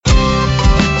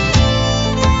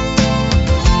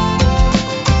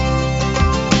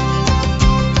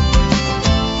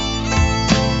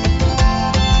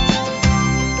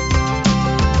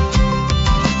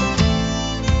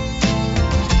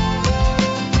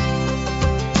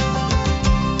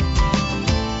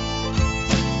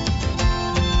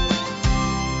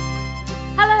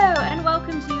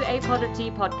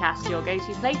podcast, your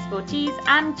go-to place for teas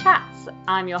and chats.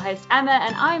 I'm your host Emma,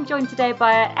 and I'm joined today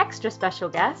by an extra special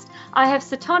guest. I have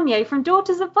Sotonya from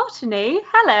Daughters of Botany.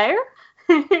 Hello.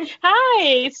 Hi,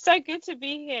 it's so good to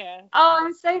be here. Oh,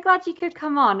 I'm so glad you could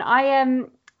come on.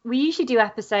 We usually do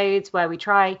episodes where we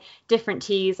try different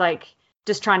teas, like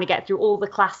just trying to get through all the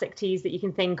classic teas that you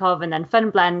can think of and then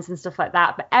fun blends and stuff like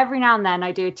that. But every now and then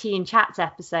I do a tea and chats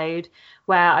episode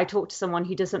where I talk to someone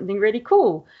who does something really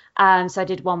cool. So I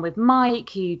did one with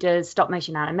Mike, who does stop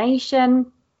motion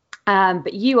animation.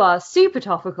 But you are super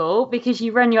topical because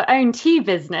you run your own tea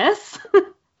business,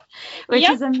 which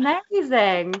is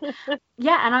amazing.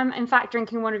 Yeah, and I'm in fact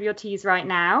drinking one of your teas right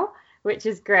now, which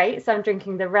is great. So I'm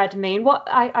drinking the Red Moon. What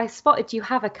I spotted you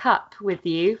have a cup with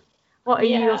you. What are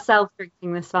you yourself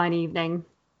drinking this fine evening?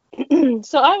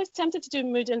 So I was tempted to do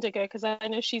Mood Indigo because I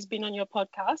know she's been on your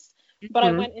podcast, but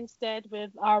I went instead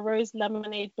with our rose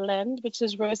lemonade blend, which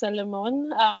is rose and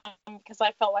lemon, because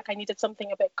I felt like I needed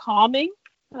something a bit calming.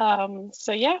 Rose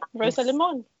and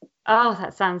lemon. Oh,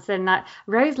 that sounds so nice.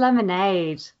 Rose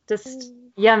lemonade, just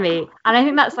yummy. And I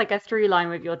think that's like a through line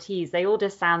with your teas. They all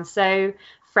just sound so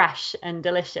fresh and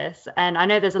delicious. And I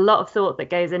know there's a lot of thought that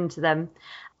goes into them.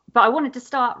 But I wanted to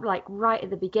start like right at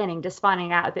the beginning, just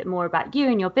finding out a bit more about you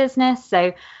and your business.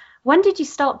 So when did you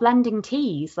start blending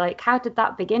teas? Like, how did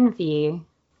that begin for you?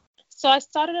 So I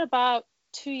started about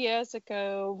 2 years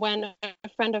ago when a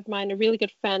friend of mine, a really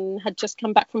good friend, had just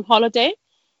come back from holiday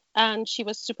and she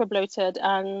was super bloated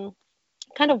and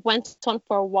kind of went on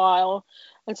for a while.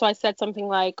 And so I said something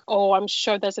like, oh, I'm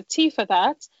sure there's a tea for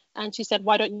that. And she said,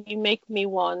 why don't you make me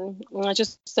one? And I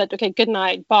just said, okay, good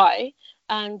night, bye.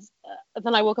 And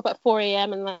then I woke up at 4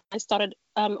 a.m. and then I started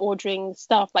ordering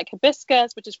stuff like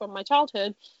hibiscus, which is from my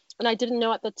childhood. And I didn't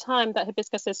know at the time that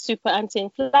hibiscus is super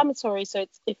anti-inflammatory. So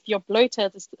if you're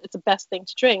bloated, it's the best thing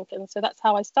to drink. And so that's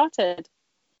how I started.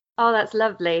 Oh, that's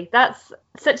lovely. That's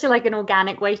such an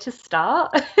organic way to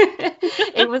start.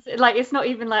 It was like, it's not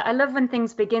even like, I love when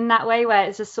things begin that way, where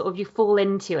it's just sort of you fall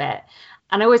into it.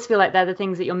 And I always feel like they're the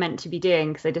things that you're meant to be doing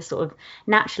because they just sort of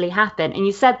naturally happen. And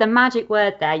you said the magic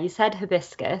word there, you said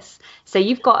hibiscus. So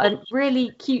you've got a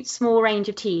really cute small range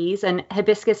of teas and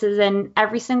hibiscus is in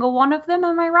every single one of them.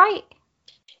 Am I right?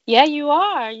 Yeah, you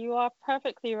are. You are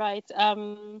perfectly right.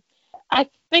 I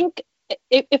think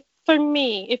if for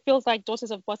me, it feels like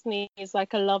Daughters of Botany is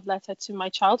like a love letter to my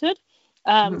childhood.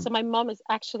 So my mom is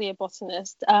actually a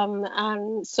botanist,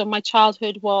 and so my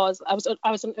childhood was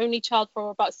I was an only child for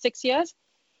about 6 years,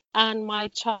 and my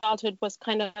childhood was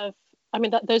kind of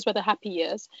those were the happy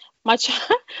years. My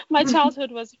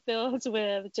childhood was filled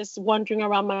with just wandering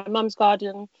around my mom's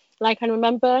garden. Like I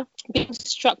remember being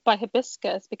struck by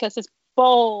hibiscus because it's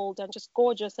bold and just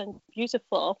gorgeous and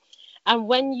beautiful, and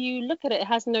when you look at it, it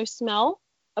has no smell.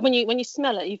 When you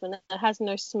smell it, even it has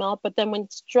no smell, but then when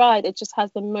it's dried, it just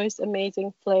has the most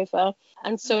amazing flavor.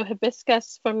 And so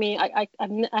hibiscus for me, I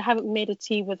haven't made a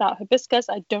tea without hibiscus.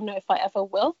 I don't know if I ever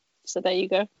will. So there you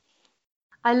go.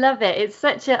 I love it. It's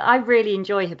I really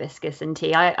enjoy hibiscus in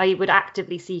tea. I would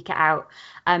actively seek it out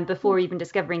before even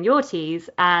discovering your teas.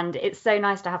 And it's so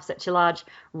nice to have such a large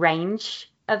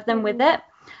range of them with it.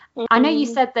 I know you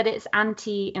said that it's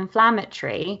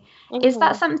anti-inflammatory. Is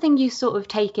that something you sort of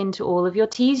take into all of your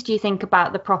teas? Do you think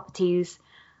about the properties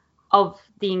of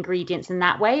the ingredients in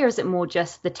that way, or is it more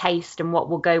just the taste and what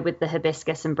will go with the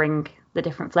hibiscus and bring the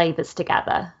different flavors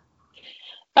together?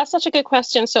 That's such a good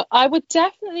question. So I would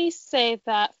definitely say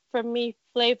that for me,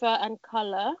 flavor and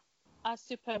color are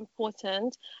super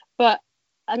important. But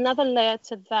another layer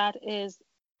to that is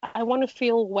I want to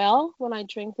feel well when I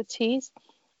drink the teas.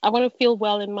 I want to feel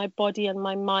well in my body and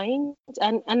my mind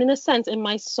and in a sense in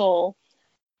my soul.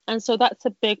 And so that's a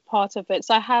big part of it.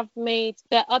 So there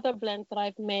are other blends that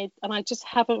I've made and I just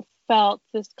haven't felt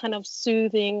this kind of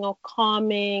soothing or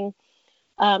calming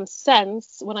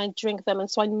sense when I drink them. And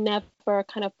so I never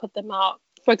kind of put them out.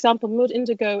 For example, Mood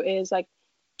Indigo is like,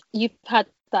 you've had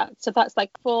that. So that's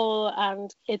like full and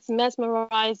it's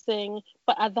mesmerizing.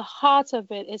 But at the heart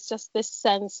of it is just this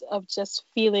sense of just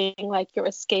feeling like you're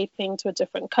escaping to a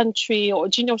different country, or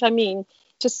do you know what I mean?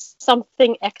 Just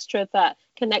something extra that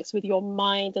connects with your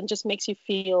mind and just makes you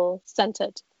feel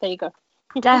centered. There you go.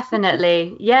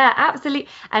 Definitely. Yeah, absolutely.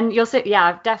 And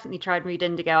I've definitely tried Mood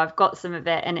Indigo. I've got some of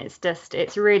it and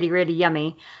it's really, really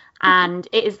yummy. And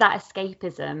it is that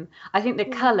escapism. I think the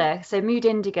colour, so Mood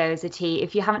Indigo is a tea.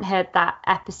 If you haven't heard that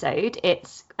episode,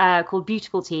 it's called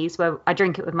Beautiful Teas, where I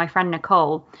drink it with my friend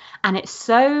Nicole. And it's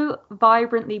so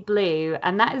vibrantly blue.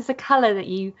 And that is a colour that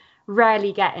you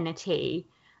rarely get in a tea.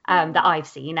 that I've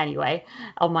seen anyway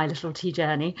on my little tea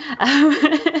journey.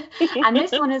 And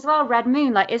this one as well, Red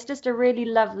Moon, like it's just a really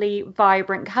lovely,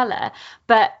 vibrant colour.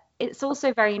 But it's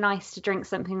also very nice to drink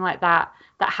something like that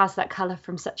has that colour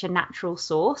from such a natural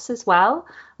source as well.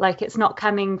 Like it's not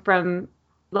coming from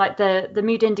like the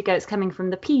Mood Indigo, it's coming from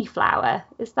the pea flower.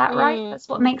 Is that right? That's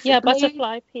what makes it blue?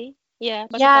 Butterfly pea. Yeah,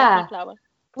 butterfly pea flower.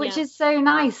 Which is so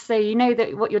nice. So you know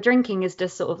that what you're drinking is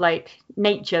just sort of like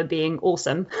nature being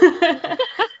awesome,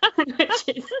 which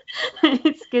is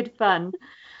it's good fun.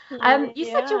 You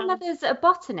said your mother's a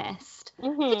botanist.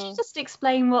 Could you just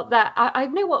explain what that? I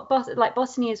know what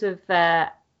botany is with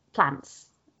plants.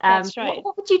 That's right.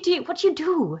 What would you do? What do you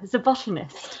do as a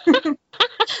botanist?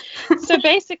 So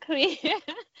basically,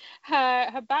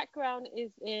 her background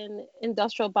is in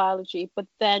industrial biology, but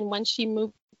then when she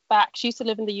moved back, she used to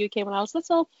live in the UK when I was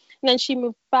little, and then she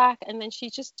moved back, and then she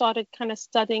just started kind of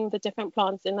studying the different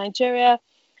plants in Nigeria,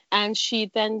 and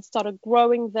she then started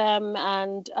growing them,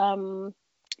 and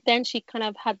then she kind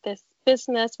of had this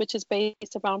business which is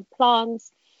based around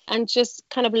plants and just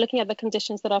kind of looking at the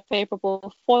conditions that are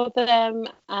favorable for them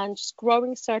and just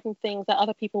growing certain things that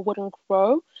other people wouldn't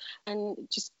grow, and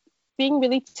just being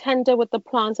really tender with the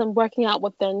plants and working out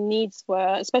what their needs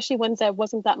were, especially when there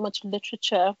wasn't that much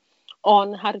literature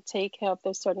on how to take care of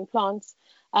those certain plants.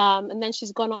 And then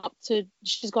she's gone on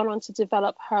to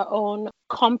develop her own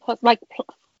compost, like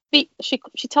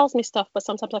she tells me stuff, but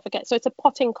sometimes I forget. So it's a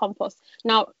potting compost.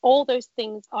 Now, all those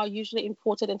things are usually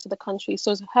imported into the country.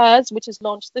 So hers, which is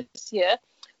launched this year,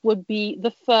 would be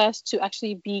the first to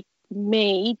actually be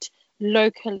made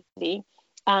locally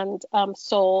and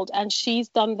sold. And she's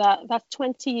done that. That's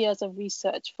 20 years of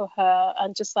research for her,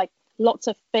 and just like lots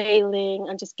of failing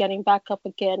and just getting back up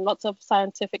again, lots of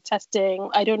scientific testing.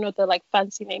 I don't know the like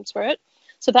fancy names for it.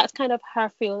 So that's kind of her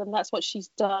field, and that's what she's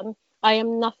done. I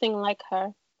am nothing like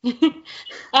her.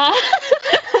 I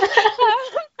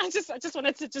just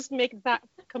wanted to just make that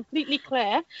completely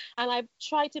clear, and I've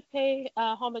tried to pay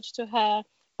homage to her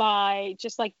by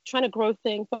just like trying to grow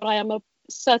things, but I am a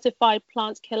certified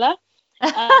plant killer.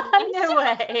 No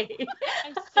way.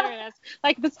 I'm serious.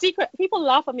 Like the secret, people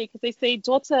laugh at me because they say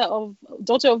daughter of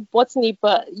botany,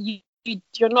 but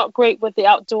you're not great with the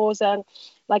outdoors, and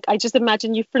like I just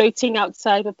imagine you floating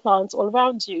outside with plants all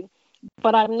around you,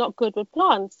 but I'm not good with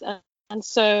plants. And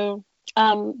so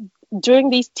doing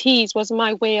these teas was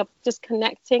my way of just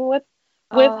connecting with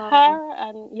her,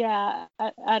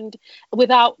 and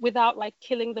without like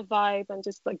killing the vibe and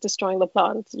just like destroying the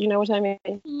plant. You know what I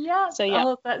mean? Yeah. So yeah.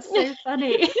 Oh, that's so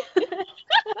funny.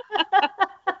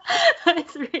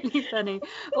 That's really funny.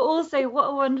 But also, what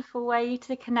a wonderful way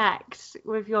to connect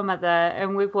with your mother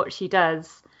and with what she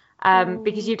does.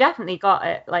 Because you definitely got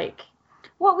it. Like,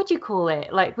 what would you call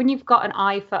it? Like when you've got an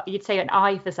eye for, you'd say an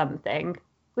eye for something.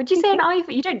 Would you say an eye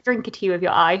for? You don't drink a tea with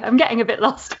your eye. I'm getting a bit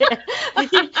lost here.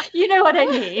 You know what I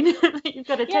mean? You've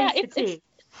got to taste the tea.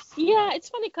 It's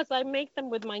funny because I make them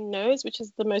with my nose, which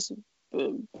is the most.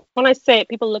 When I say it,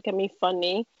 people look at me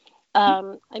funny.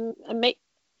 I make.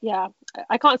 Yeah,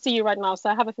 I can't see you right now, so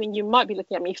I have a feeling you might be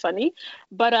looking at me funny.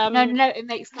 But no, it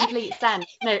makes complete sense.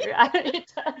 No,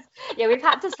 it does. Yeah, we've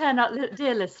had to turn up,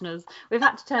 dear listeners. We've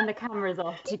had to turn the cameras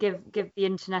off to give the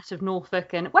internet of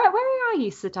Norfolk. And where are you,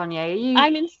 Sitonya?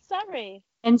 I'm in Surrey.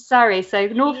 In Surrey, so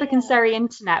Norfolk and Surrey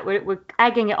internet, we're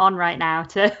egging it on right now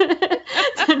to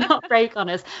not break on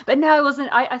us. But no, I wasn't.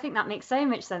 I think that makes so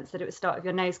much sense that it would start with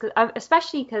your nose,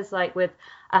 especially because like with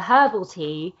a herbal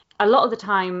tea, a lot of the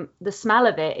time the smell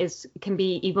of it can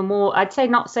be even more. I'd say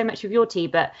not so much with your tea,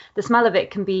 but the smell of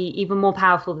it can be even more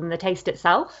powerful than the taste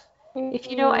itself. If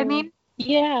you know what I mean?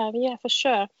 Yeah, for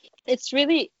sure. It's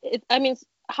really. I mean,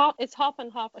 it's half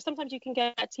and half. Sometimes you can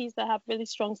get teas that have really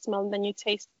strong smell, and then you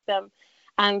taste them,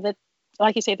 and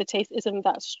like you say, the taste isn't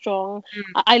that strong.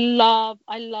 I love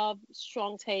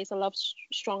strong taste. I love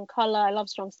strong color. I love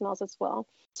strong smells as well.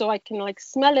 So I can like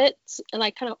smell it, and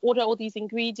I kind of order all these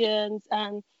ingredients,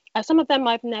 and some of them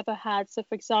I've never had. So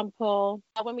for example,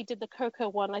 when we did the cocoa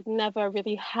one, I'd never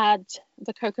really had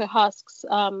the cocoa husks,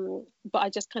 but I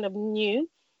just kind of knew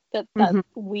that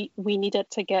we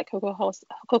needed to get cocoa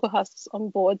husks on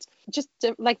board. Just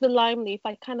like the lime leaf,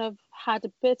 I kind of had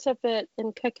a bit of it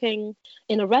in cooking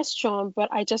in a restaurant, but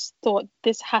I just thought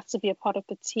this has to be a part of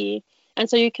the tea. And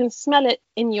so you can smell it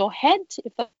in your head,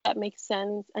 if that makes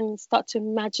sense, and start to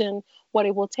imagine what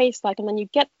it will taste like. And then you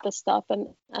get the stuff,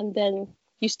 and then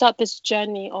you start this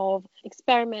journey of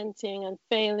experimenting and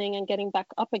failing and getting back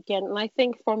up again. And I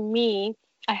think for me,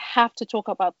 I have to talk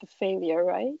about the failure,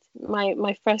 right?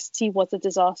 My first tea was a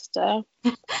disaster.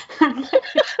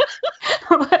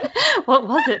 What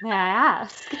was it, may I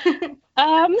ask?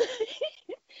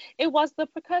 it was the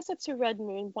precursor to Red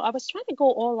Moon, but I was trying to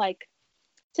go all like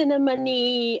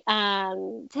cinnamony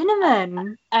and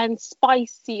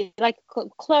spicy, like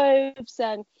cloves,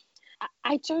 and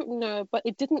I don't know, but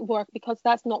it didn't work because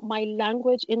that's not my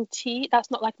language in tea.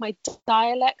 That's not like my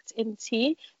dialect in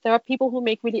tea. There are people who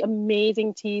make really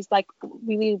amazing teas, like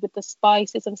really with the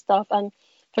spices and stuff. And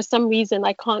for some reason,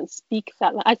 I can't speak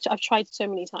that. Like, I've tried so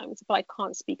many times, but I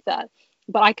can't speak that.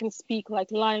 But I can speak like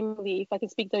lime leaf. I can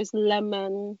speak those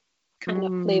lemon kind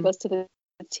of flavors to the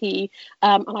tea.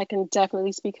 And I can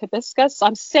definitely speak hibiscus.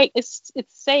 I'm safe. It's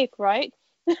safe, right?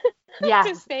 Yeah.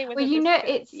 Well, you know,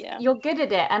 you're good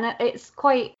at it, and it's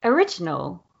quite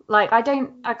original. Like I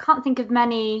can't think of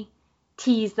many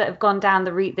teas that have gone down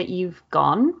the route that you've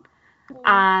gone.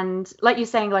 And like you're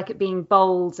saying, like it being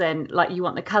bold, and like you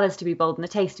want the colours to be bold and the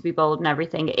taste to be bold and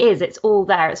everything. It's all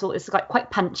there. It's like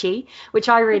quite punchy, which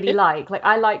I really like. Like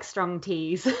I like strong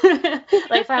teas. Like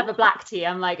if I have a black tea,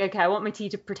 I'm like, okay, I want my tea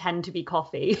to pretend to be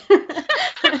coffee.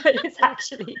 It's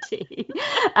actually tea.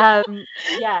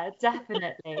 Yeah,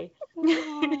 definitely.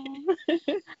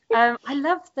 I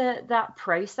love that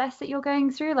process that you're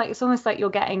going through. Like it's almost like you're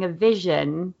getting a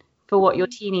vision for what your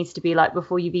tea needs to be like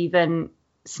before you've even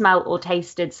smelt or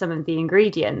tasted some of the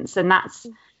ingredients. And that's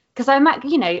because I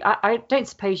don't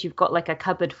suppose you've got like a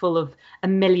cupboard full of a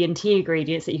million tea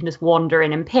ingredients that you can just wander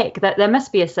in and pick. That there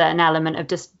must be a certain element of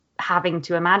just having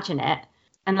to imagine it,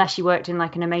 unless you worked in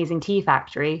like an amazing tea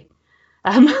factory.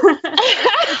 Just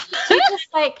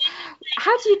like,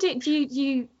 how do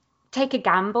you take a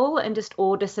gamble and just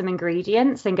order some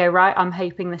ingredients and go, right, I'm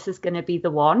hoping this is going to be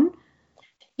the one?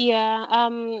 Yeah,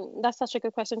 that's such a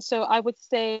good question. So I would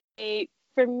say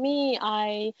for me,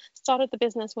 I started the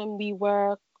business when we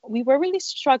were really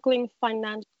struggling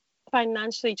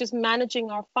financially, just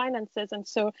managing our finances. And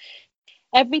so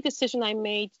every decision I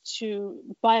made to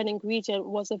buy an ingredient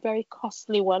was a very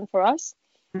costly one for us.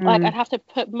 Like I'd have to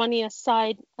put money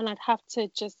aside, and I'd have to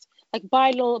just like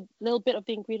buy a little bit of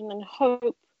the ingredient and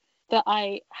hope that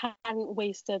I hadn't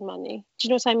wasted money. Do you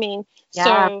know what I mean? Yeah.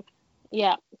 So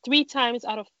yeah, 3 times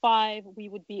out of 5 we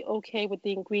would be okay with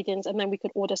the ingredients, and then we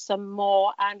could order some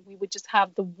more, and we would just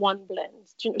have the one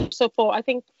blend. So I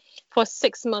think for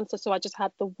 6 months or so I just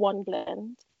had the one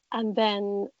blend, and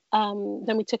then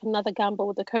we took another gamble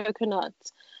with the coconut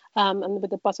and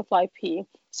with the butterfly pea.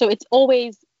 So it's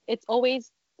always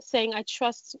saying I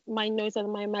trust my nose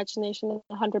and my imagination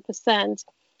 100%,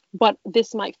 but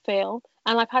this might fail.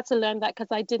 And I've had to learn that because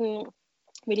I didn't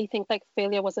really think like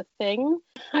failure was a thing.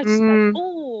 I just like,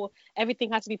 oh,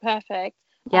 everything has to be perfect.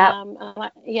 Yeah.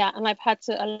 And I've had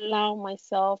to allow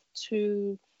myself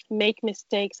to make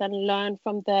mistakes and learn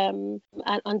from them,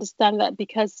 and understand that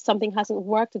because something hasn't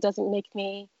worked, it doesn't make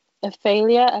me a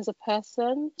failure as a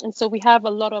person. And so we have a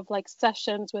lot of like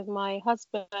sessions with my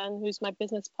husband, who's my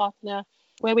business partner,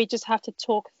 where we just have to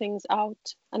talk things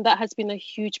out, and that has been a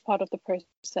huge part of the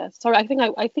process. Sorry, I think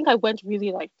I went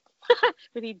really like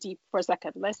really deep for a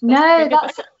second. No,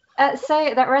 that's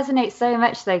that resonates so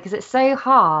much though, because it's so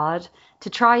hard to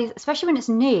try, especially when it's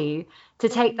new, to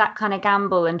take that kind of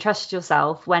gamble and trust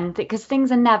yourself because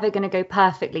things are never going to go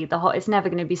perfectly. It's never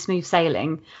going to be smooth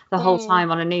sailing the whole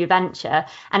time on a new venture.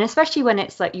 And especially when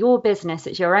it's like your business,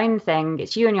 it's your own thing,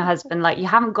 it's you and your husband, like you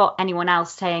haven't got anyone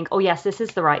else saying, oh yes, this is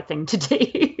the right thing to do.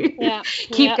 Yeah.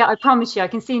 I promise you, I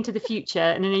can see into the future,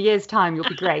 and in a year's time you'll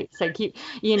be great. So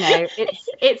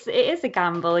it is a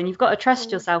gamble, and you've got to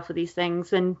trust yourself with these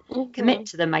things and commit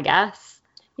to them, I guess.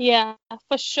 Yeah,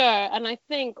 for sure. And I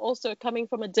think also coming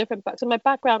from a different background, so my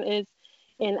background is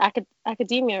in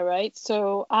academia, right?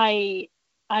 So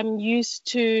I'm used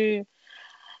to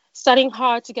studying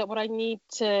hard to get what I need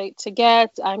to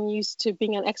get. I'm used to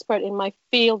being an expert in my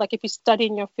field. Like if you study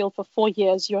in your field for 4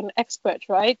 years, you're an expert,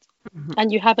 right?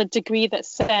 And you have a degree that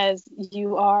says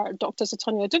you are Dr.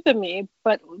 Sotonia Dubemi,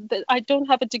 but I don't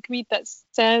have a degree that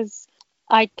says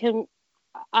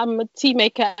I'm a tea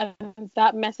maker, and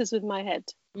that messes with my head.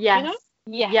 Yes.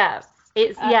 You know? Yeah.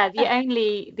 It's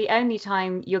the only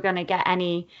time you're going to get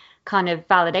any kind of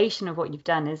validation of what you've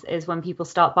done is when people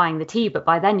start buying the tea, but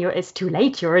by then it's too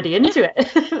late. You're already into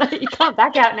it. Like, you can't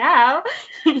back out now.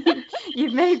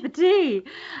 You've made the tea.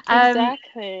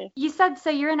 Exactly. You said, so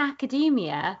you're in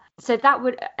academia, so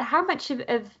how much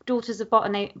of Daughters of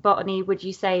Botany would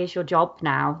you say is your job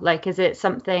now? Like, is it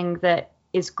something that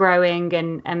is growing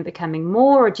and becoming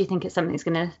more, or do you think it's something that's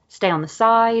going to stay on the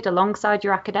side alongside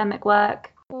your academic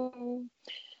work?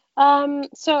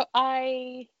 So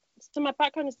my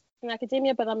background is in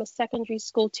academia, but I'm a secondary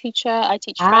school teacher. I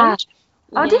teach French.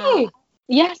 Oh, do you?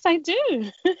 Yes, I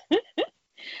do.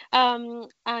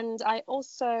 And I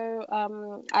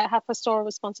also I have pastoral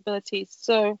responsibilities.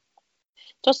 So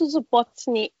Daughters of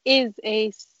Botany is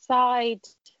a side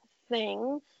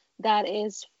thing that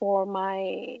is for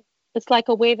it's like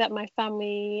a way that my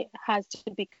family has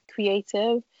to be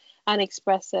creative and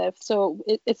expressive. So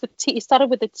it's a tea. It started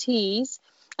with the teas,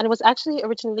 and it was actually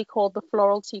originally called the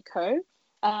Floral Tea Co.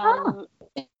 Oh,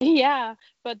 Yeah,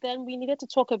 but then we needed to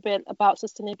talk a bit about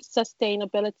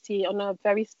sustainability on a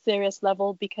very serious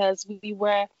level because we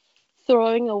were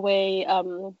throwing away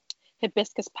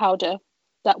hibiscus powder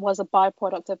that was a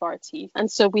byproduct of our tea.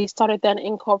 And so we started then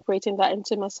incorporating that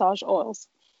into massage oils.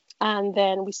 And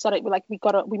then we started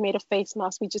we made a face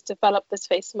mask. We just developed this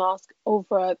face mask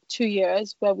over 2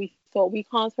 years where we thought we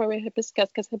can't throw away hibiscus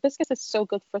because hibiscus is so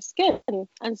good for skin.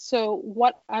 And so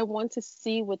what I want to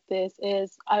see with this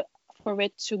is for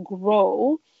it to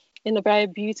grow in a very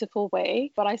beautiful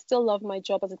way, but I still love my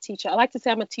job as a teacher. I like to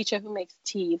say I'm a teacher who makes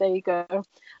tea. There you go.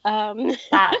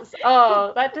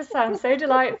 that just sounds so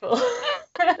delightful.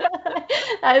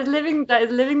 That is living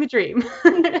the dream.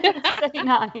 So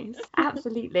nice.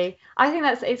 Absolutely. I think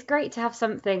it's great to have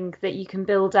something that you can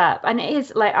build up. And it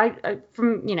is like I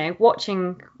from,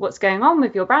 watching what's going on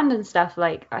with your brand and stuff,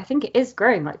 like I think it is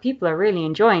growing. Like people are really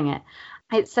enjoying it.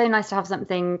 It's so nice to have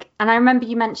something. And I remember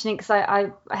you mentioning, because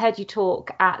I heard you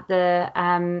talk at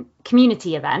the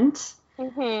community event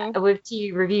with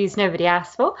tea reviews nobody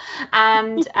asked for.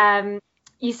 And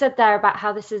you said there about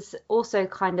how this is also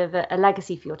kind of a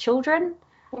legacy for your children,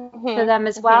 for them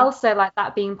as well. So like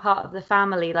that being part of the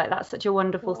family, like that's such a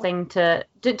wonderful thing to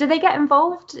do. They get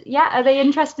involved? Yeah. Are they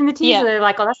interested in the teas? Or they're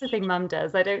like, oh, that's the thing mum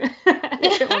does. I don't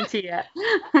want to yet.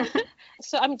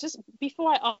 So I'm just,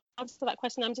 before I answer that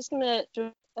question, I'm just going to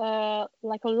do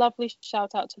like a lovely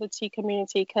shout out to the tea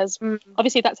community, because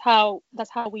obviously that's how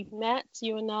we met,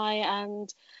 you and I,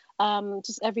 and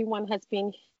just everyone has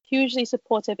been hugely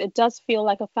supportive. It does feel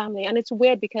like a family, and it's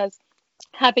weird because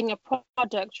having a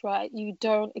product, right, you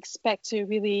don't expect to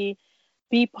really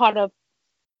be part of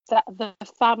that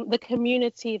the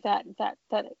community that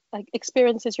like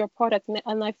experiences your product,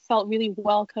 and I felt really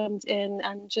welcomed in,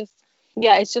 and just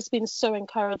it's just been so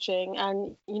encouraging.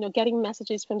 And getting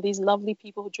messages from these lovely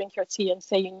people who drink your tea and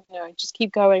say, just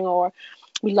keep going, or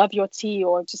we love your tea,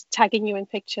 or just tagging you in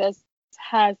pictures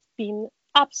has been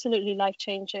absolutely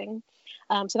life-changing.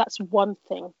 So that's one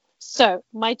thing. So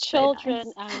my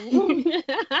children and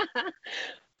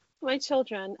my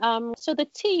children. So the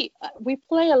tea, we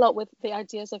play a lot with the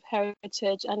ideas of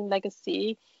heritage and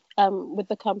legacy with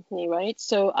the company, right?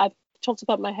 So I've talked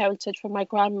about my heritage from my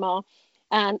grandma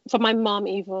and from my mom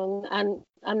even,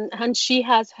 and she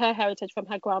has her heritage from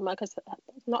her grandma, because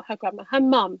not her grandma, her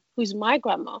mom, who's my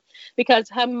grandma, because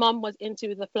her mom was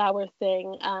into the flower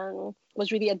thing and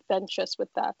was really adventurous with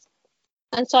that.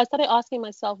 And so I started asking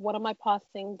myself, what am I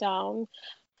passing down?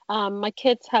 My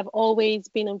kids have always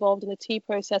been involved in the tea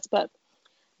process, but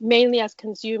mainly as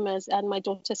consumers. And my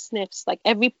daughter sniffs, like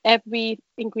every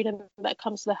ingredient that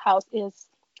comes to the house is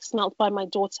smelt by my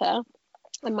daughter.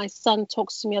 And my son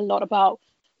talks to me a lot about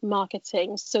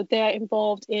marketing, so they're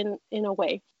involved in a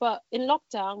way. But in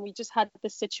lockdown, we just had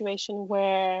this situation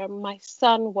where my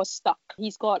son was stuck.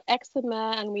 He's got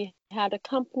eczema, and we had a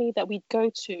company that we'd go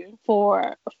to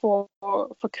for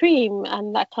cream,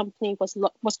 and that company was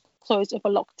closed over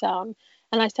lockdown.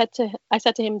 And I said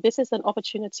to him, this is an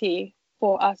opportunity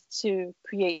for us to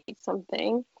create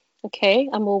something, okay,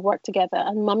 and we'll work together,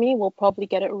 and mummy will probably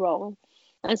get it wrong.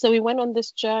 And so we went on this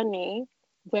journey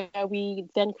where we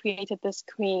then created this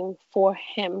cream for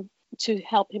him to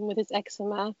help him with his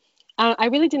eczema. I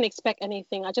really didn't expect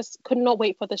anything. I just could not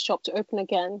wait for the shop to open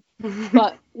again.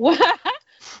 but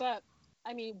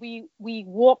I mean, we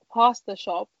walk past the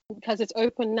shop because it's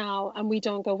open now, and we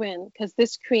don't go in because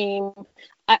this cream,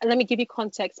 let me give you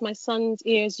context. My son's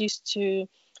ears used to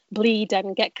bleed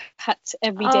and get cut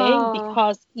every day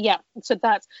because so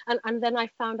that's and then I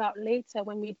found out later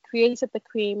when we'd created the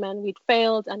cream and we'd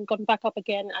failed and gotten back up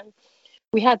again, and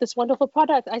we had this wonderful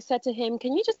product. I said to him,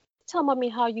 can you just tell mommy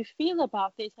how you feel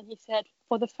about this? And he said,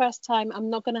 for the first time, I'm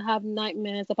not going to have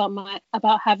nightmares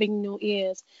about having no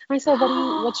ears. And I said,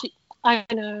 what you I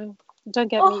know, don't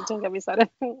get me started.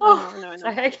 No.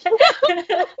 Okay.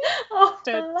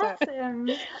 Bless him.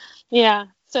 Yeah,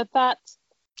 so that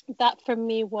for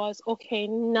me was, okay,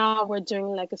 now we're doing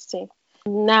legacy.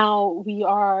 Now we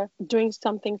are doing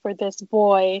something for this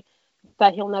boy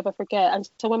that he'll never forget. And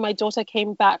so when my daughter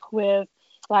came back with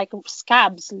like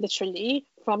scabs, literally,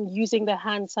 from using the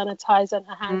hand sanitizer, and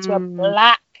her hands were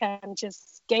black and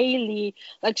just scaly,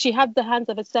 like she had the hands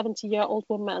of a 70-year-old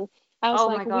woman. I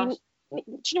was Do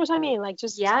you know what I mean? Like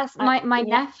just Yes, my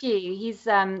nephew, he's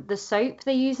the soap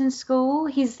they use in school,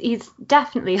 he's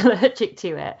definitely allergic to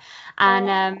it. And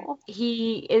Oh,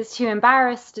 he is too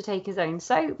embarrassed to take his own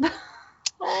soap.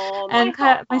 oh, my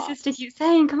And my heart. sister keeps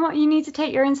saying, "Come on, you need to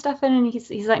take your own stuff in." And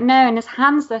he's like, "No." And his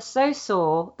hands, they're so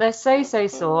sore. They're so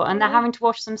sore, and they're Mm, having to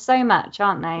wash them so much,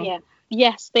 aren't they? yeah.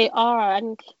 Yes, they are.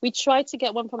 And we tried to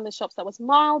get one from the shops that was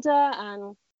milder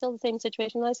and still the same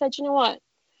situation. And I said, you know what?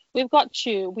 We've got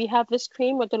you. We have this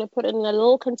cream. We're going to put it in a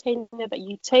little container that you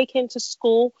take into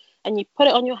school and you put it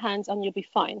on your hands and you'll be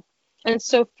fine. And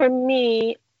so for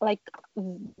me, like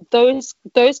those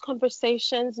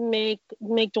conversations make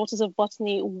Daughters of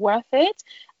Botany worth it.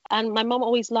 And my mom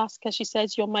always laughs because she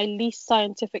says you're my least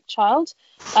scientific child.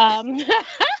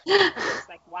 It's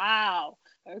like, wow,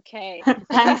 okay.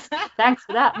 Thanks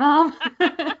for that, Mom.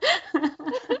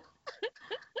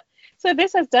 So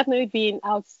this has definitely been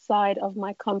outside of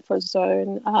my comfort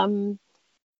zone,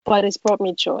 but it's brought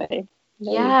me joy.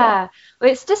 There you go. Yeah, well,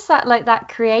 it's just that like that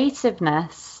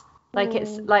creativeness. Like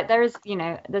it's Mm, like there is,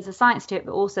 there's a science to it,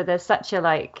 but also there's such a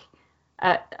like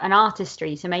an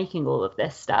artistry to making all of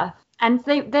this stuff. And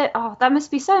that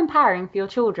must be so empowering for your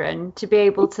children to be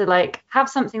able to like have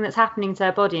something that's happening to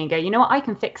their body and go, you know what, I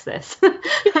can fix this.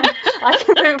 I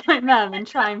can go with my mum and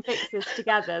try and fix this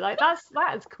together. Like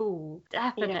that is cool,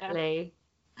 yeah. definitely.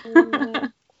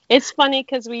 Mm. It's funny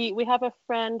because we have a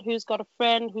friend who's got a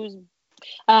friend whose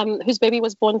baby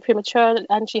was born premature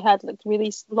and she had like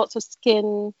really lots of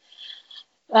skin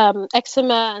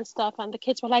eczema and stuff, and the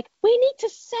kids were like, we need to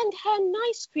send her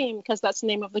nice cream because that's the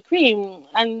name of the cream.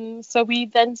 And so we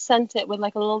then sent it with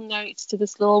like a little note to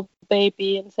this little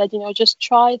baby and said, just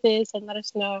try this and let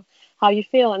us know how you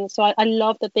feel. And so I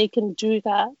love that they can do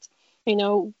that,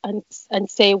 and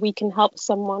say we can help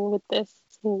someone with this,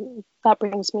 and that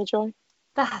brings me joy.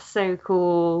 That's so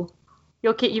cool.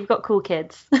 You've got cool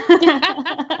kids.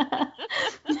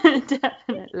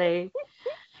 Definitely.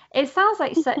 It sounds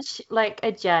like such like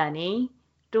a journey,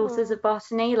 Daughters Mm, of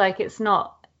Botany. Like it's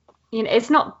not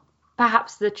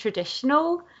perhaps the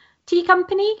traditional tea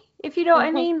company, if you know what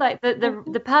I mhm, mean. Like the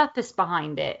mhm, purpose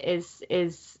behind it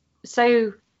is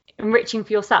so enriching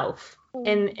for yourself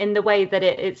mm. in the way that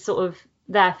it's sort of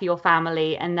there for your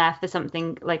family and there for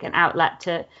something like an outlet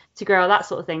to grow that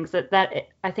sort of things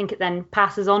I think it then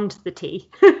passes on to the tea.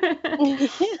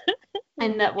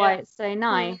 And that why Yeah. it's so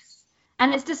Mm. nice.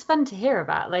 And it's just fun to hear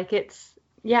about. Like it's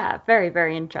yeah, very,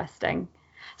 very interesting.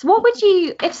 So what would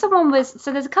you if someone was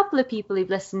so there's a couple of people who've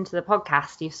listened to the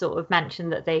podcast who've sort of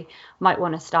mentioned that they might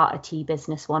want to start a tea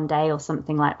business one day or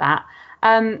something like that.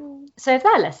 Mm. So if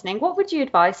they're listening, what would you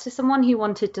advise to someone who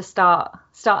wanted to start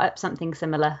up something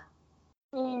similar?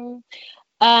 Mm.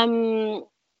 Um,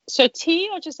 so tea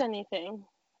or just anything?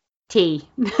 Tea.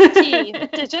 Tea.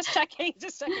 Just checking,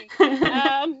 just checking.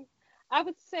 I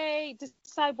would say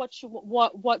decide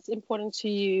what's important to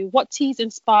you. What teas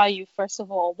inspire you, first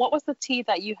of all? What was the tea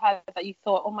that you had that you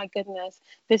thought, oh my goodness,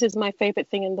 this is my favorite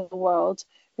thing in the world,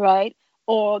 right?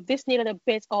 Or this needed a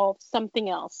bit of something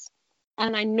else.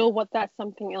 And I know what that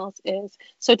something else is.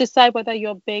 So decide whether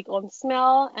you're big on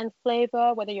smell and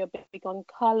flavor, whether you're big on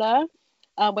color,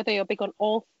 whether you're big on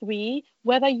all three,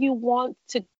 whether you want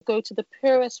to go to the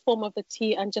purest form of the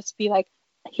tea and just be like,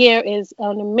 here is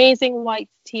an amazing white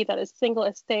tea that is single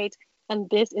estate, and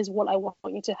this is what I want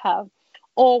you to have.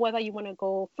 Or whether you want to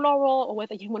go floral, or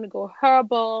whether you want to go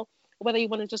herbal, or whether you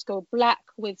want to just go black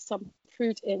with some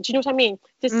fruit in. Do you know what I mean?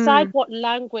 Decide Mm, what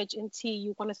language in tea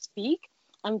you want to speak,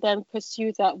 and then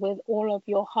pursue that with all of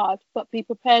your heart. But be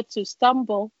prepared to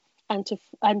stumble and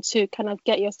to kind of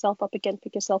get yourself up again,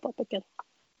 pick yourself up again.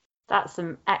 that's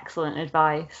some excellent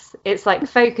advice. It's like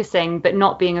focusing but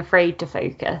not being afraid to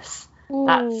focus.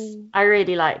 Mm. I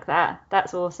really like that.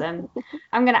 That's awesome.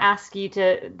 I'm going to ask you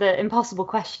the impossible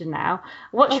question now.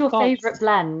 What's Oh your God. favorite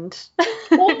blend?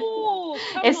 Oh,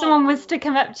 come If someone was on. to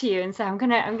come up to you and say, I'm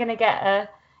gonna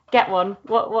get one.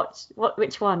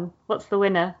 Which one? What's the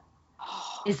winner?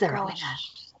 Oh Is there a winner?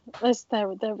 gosh.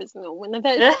 There is no winner.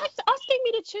 That's asking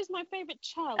me to choose my favorite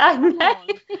child. I Come know.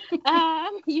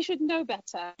 on. You should know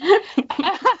better.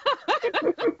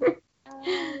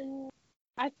 um,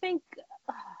 I think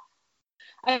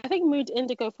I think Mood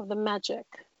Indigo for the magic.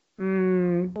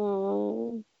 Mm,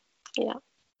 Mm, yeah,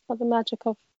 for the magic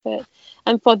of it,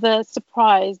 and for the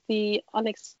surprise, the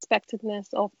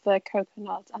unexpectedness of the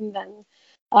coconut, and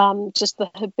then just the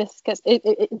hibiscus.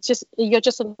 It just you're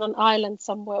just on an island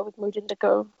somewhere with Mood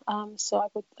Indigo. So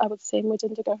I would say Mood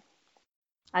Indigo.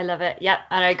 I love it. Yep,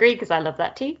 and I agree because I love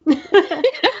that too.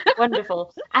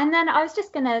 Wonderful. And then I was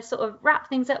just going to sort of wrap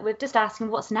things up with just asking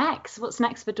what's next? What's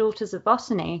next for Daughters of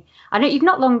Botany? I know you've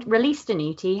not long released a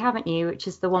new tea, haven't you? Which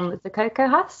is the one with the cocoa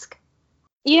husk.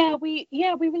 Yeah, we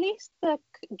released the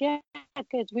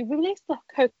We released the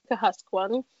cocoa husk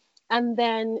one, and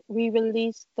then we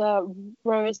released the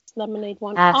rose lemonade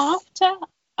one after,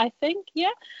 I think,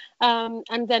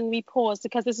 and then we paused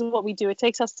because this is what we do. It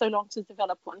takes us so long to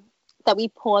develop one that we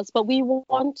pause. But we've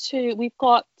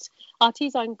got our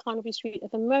teas are in Carnaby Street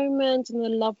at the moment in a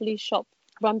lovely shop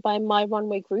run by My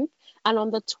Runway Group, and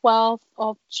on the 12th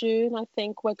of June, I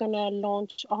think we're gonna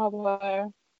launch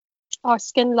our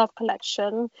Skin Love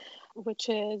collection, which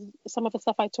is some of the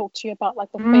stuff I talked to you about,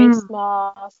 like the face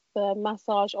mask, the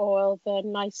massage oil, the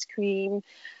nice cream.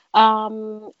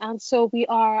 And so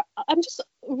I'm just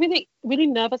really, really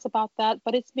nervous about that,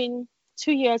 but it's been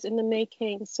 2 years in the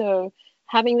making. So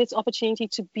having this opportunity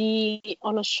to be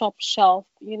on a shop shelf,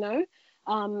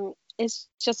 is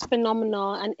just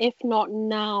phenomenal. And if not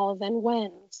now, then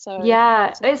when? So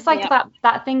yeah, it's like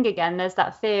that thing again. There's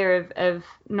that fear of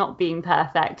not being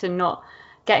perfect and not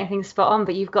getting things spot on,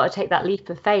 but you've got to take that leap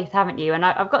of faith, haven't you? And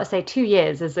I've got to say 2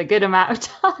 years is a good amount of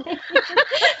time.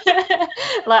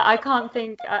 Like, I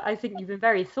think you've been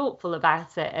very thoughtful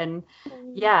about it, and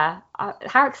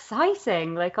how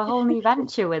exciting, like a whole new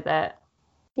venture with it.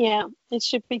 Yeah, it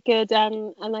should be good,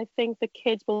 and I think the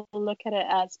kids will look at it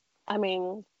as,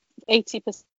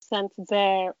 80%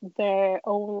 their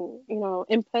own,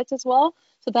 input as well.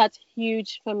 So that's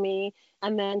huge for me.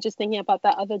 And then just thinking about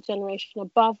that other generation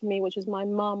above me, which was my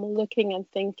mom, looking and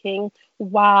thinking,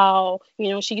 wow,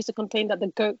 she used to complain that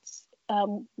the goats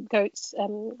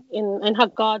in her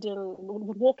garden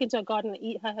would walk into her garden and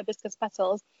eat her hibiscus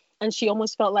petals. And she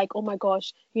almost felt like, oh my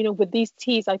gosh, with these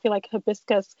teas, I feel like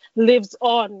hibiscus lives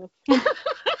on.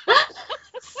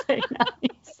 So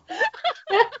nice.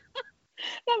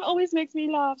 That always makes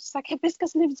me laugh. She's like,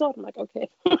 hibiscus lives on. I'm like, okay.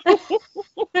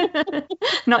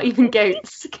 Not even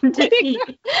goats can defeat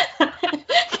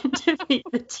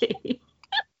the tea.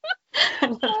 I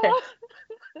love it.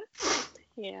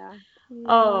 Yeah.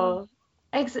 Oh,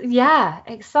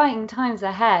 exciting times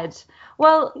ahead.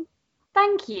 Well,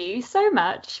 thank you so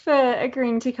much for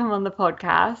agreeing to come on the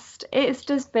podcast. It's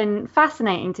just been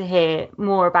fascinating to hear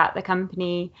more about the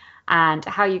company and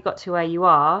how you got to where you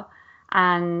are.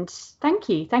 And thank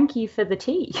you for the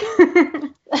tea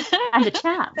and the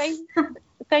chance.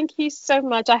 Thank you so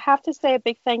much. I have to say a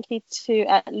big thank you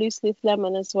to Loose Leaf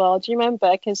Lemon as well. Do you remember?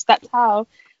 Because that's how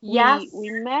we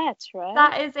met, right?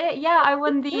 That is it. Yeah, I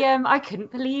won the. I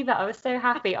couldn't believe it. I was so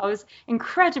happy. I was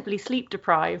incredibly sleep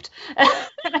deprived, and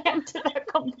I entered that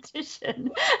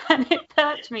competition, and it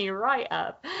perked me right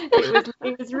up. It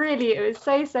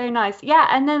was so nice. Yeah,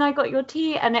 and then I got your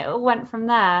tea, and it all went from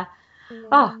there.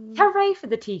 Oh, hooray for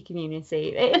the tea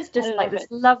community. It is just like this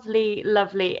lovely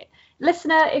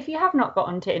listener. If you have not got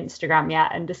onto Instagram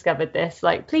yet and discovered this,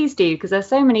 like, please do, because there's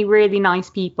so many really nice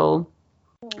people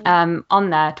on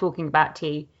there talking about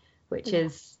tea, which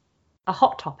is a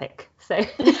hot topic. So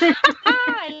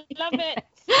I love it.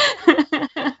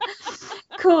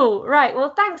 Cool. Right.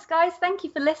 Well, thanks, guys. Thank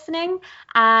you for listening.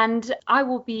 And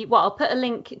I'll put a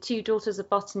link to Daughters of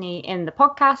Botany in the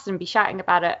podcast and be shouting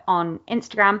about it on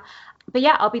Instagram. But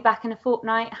yeah, I'll be back in a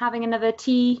fortnight having another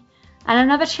tea and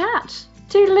another chat.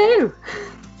 Toodaloo.